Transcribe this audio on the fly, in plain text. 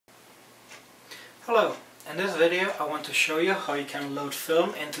Hello, in this video I want to show you how you can load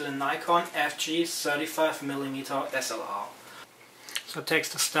film into the Nikon FG 35mm SLR. So it takes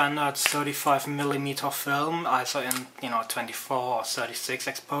the standard 35mm film, ISO in 24 or 36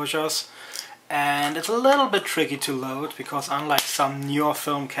 exposures, and it's a little bit tricky to load because unlike some newer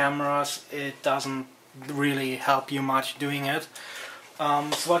film cameras it doesn't really help you much doing it.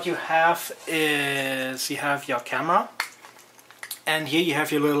 So what you have is you have your camera, and here you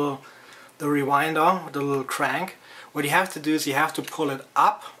have your the rewinder, the little crank. What you have to do is you have to pull it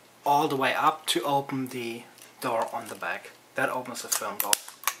up, all the way up, to open the door on the back. That opens the film door.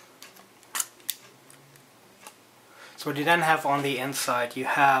 So what you then have on the inside, you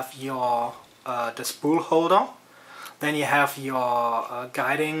have your the spool holder, then you have your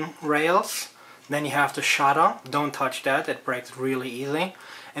guiding rails, then you have the shutter. Don't touch that, it breaks really easy.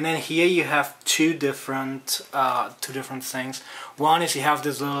 And then here you have two different things. One is you have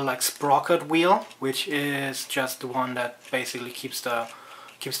this little like sprocket wheel, which is just the one that basically keeps the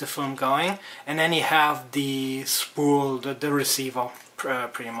film going. And then you have the spool, the receiver,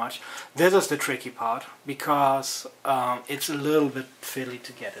 pretty much. This is the tricky part because it's a little bit fiddly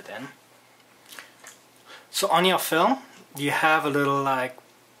to get it in. So on your film you have a little like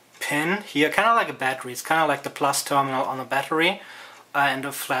pin here, kind of like a battery. It's kind of like the plus terminal on a battery. And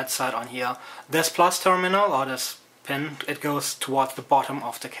the flat side on here. This plus terminal, or this pin, it goes towards the bottom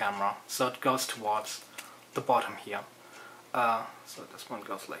of the camera. So it goes towards the bottom here. So this one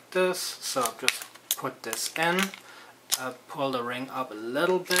goes like this. So just put this in, pull the ring up a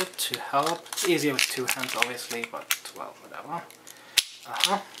little bit to help. It's easier with two hands obviously, but well, whatever.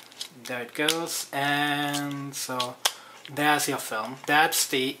 There it goes, and so there's your film. That's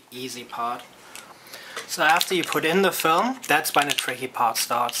the easy part. So after you put in the film, that's when the tricky part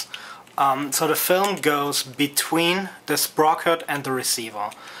starts. So the film goes between the sprocket and the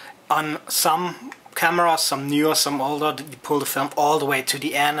receiver. On some cameras, some newer, some older, you pull the film all the way to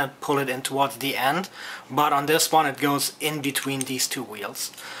the end and pull it in towards the end. But on this one it goes in between these two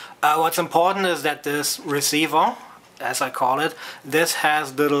wheels. What's important is that this receiver, as I call it, this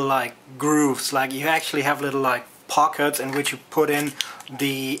has little like grooves. Like you actually have little like pockets in which you put in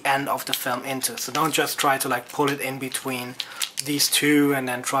the end of the film into. So don't just try to like pull it in between these two and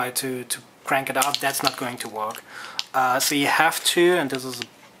then try to crank it up. That's not going to work. So you have to, and this is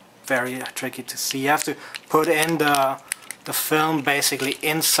very tricky to see, you have to put in the film basically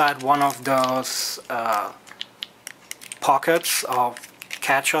inside one of those pockets or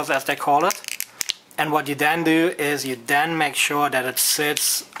catchers as they call it. And what you then do is you then make sure that it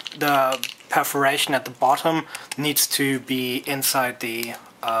sits, the perforation at the bottom needs to be inside the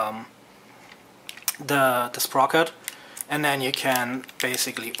sprocket, and then you can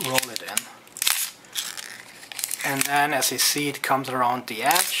basically roll it in. And then as you see, it comes around the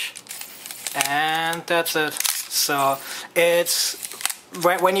edge, and that's it. So it's,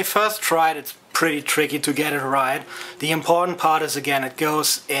 when you first try it, it's pretty tricky to get it right. The important part is, again, it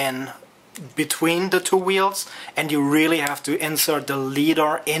goes in between the two wheels, and you really have to insert the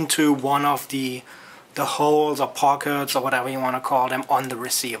leader into one of the holes or pockets or whatever you want to call them on the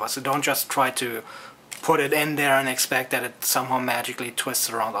receiver. So don't just try to put it in there and expect that it somehow magically twists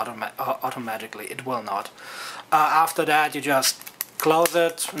around automatically. It will not. After that you just close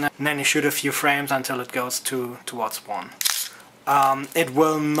it, and then you shoot a few frames until it goes towards one. It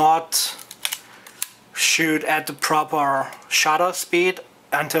will not shoot at the proper shutter speed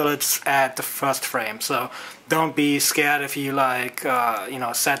until it's at the first frame. So don't be scared if you like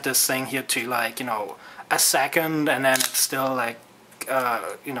set this thing here to like a second and then it's still like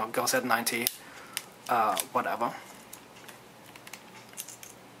goes at 90 whatever.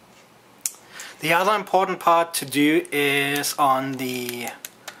 The other important part to do is on the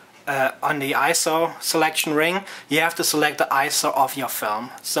ISO selection ring. You have to select the ISO of your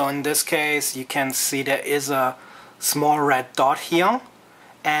film. So in this case you can see there is a small red dot here,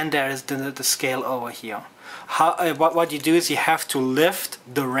 and there is the scale over here. What you do is you have to lift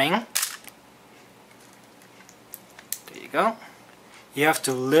the ring. There you go. You have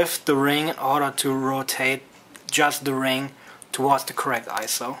to lift the ring in order to rotate just the ring towards the correct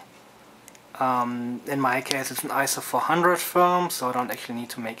ISO. In my case it's an ISO 400 film, so I don't actually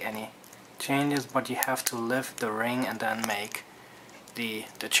need to make any changes, but you have to lift the ring and then make the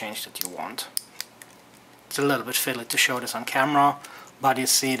change that you want. It's a little bit fiddly to show this on camera, but you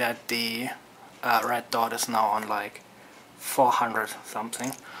see that the red dot is now on like 400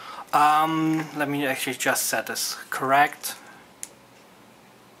 something. Let me actually just set this correct.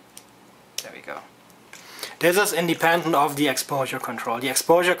 There we go. This is independent of the exposure control. The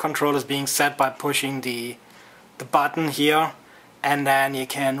exposure control is being set by pushing the button here, and then you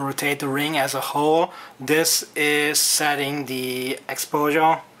can rotate the ring as a whole. This is setting the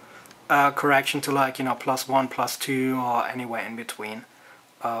exposure correction to, like, you know, +1, +2, or anywhere in between,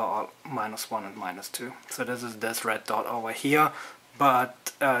 or -1 and -2. So this is this red dot over here.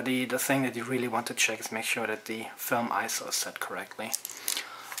 But the thing that you really want to check is make sure that the film ISO is set correctly.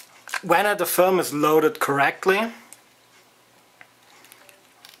 When the film is loaded correctly,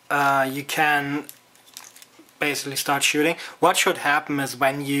 you can basically start shooting. What should happen is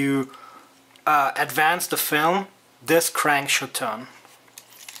when you advance the film, this crank should turn.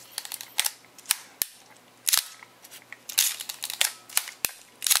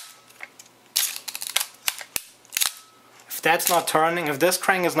 If that's not turning, if this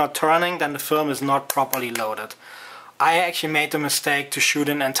crank is not turning, then the film is not properly loaded. I actually made the mistake to shoot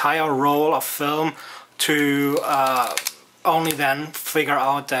an entire roll of film to only then figure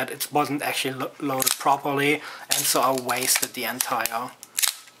out that it wasn't actually loaded properly, and so I wasted the entire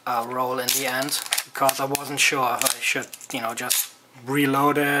roll in the end, because I wasn't sure if I should, you know, just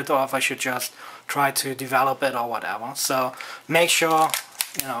reload it, or if I should just try to develop it or whatever. So make sure,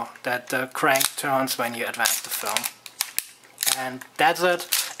 you know, that the crank turns when you advance the film. And that's it.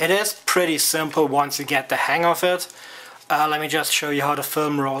 It is pretty simple once you get the hang of it. Let me just show you how the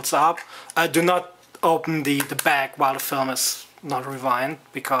film rolls up. Do not open the back while the film is not rewind,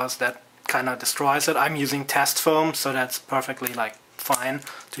 because that kind of destroys it. I'm using test film, so that's perfectly, like, fine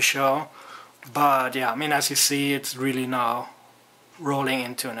to show. But yeah, I mean, as you see, it's really now rolling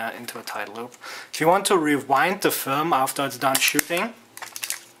into a tight loop. If you want to rewind the film after it's done shooting,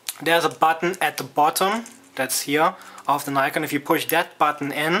 there's a button at the bottom that's here of the Nikon. If you push that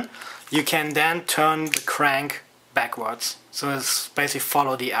button in, you can then turn the crank backwards. So it's basically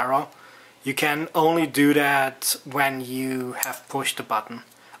follow the arrow. You can only do that when you have pushed the button.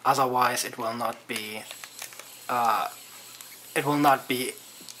 Otherwise, it will not be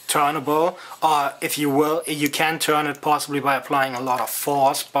turnable. Or if you will, you can turn it possibly by applying a lot of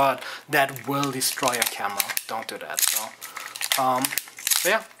force, but that will destroy your camera. Don't do that. So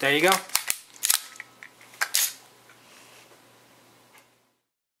yeah, there you go.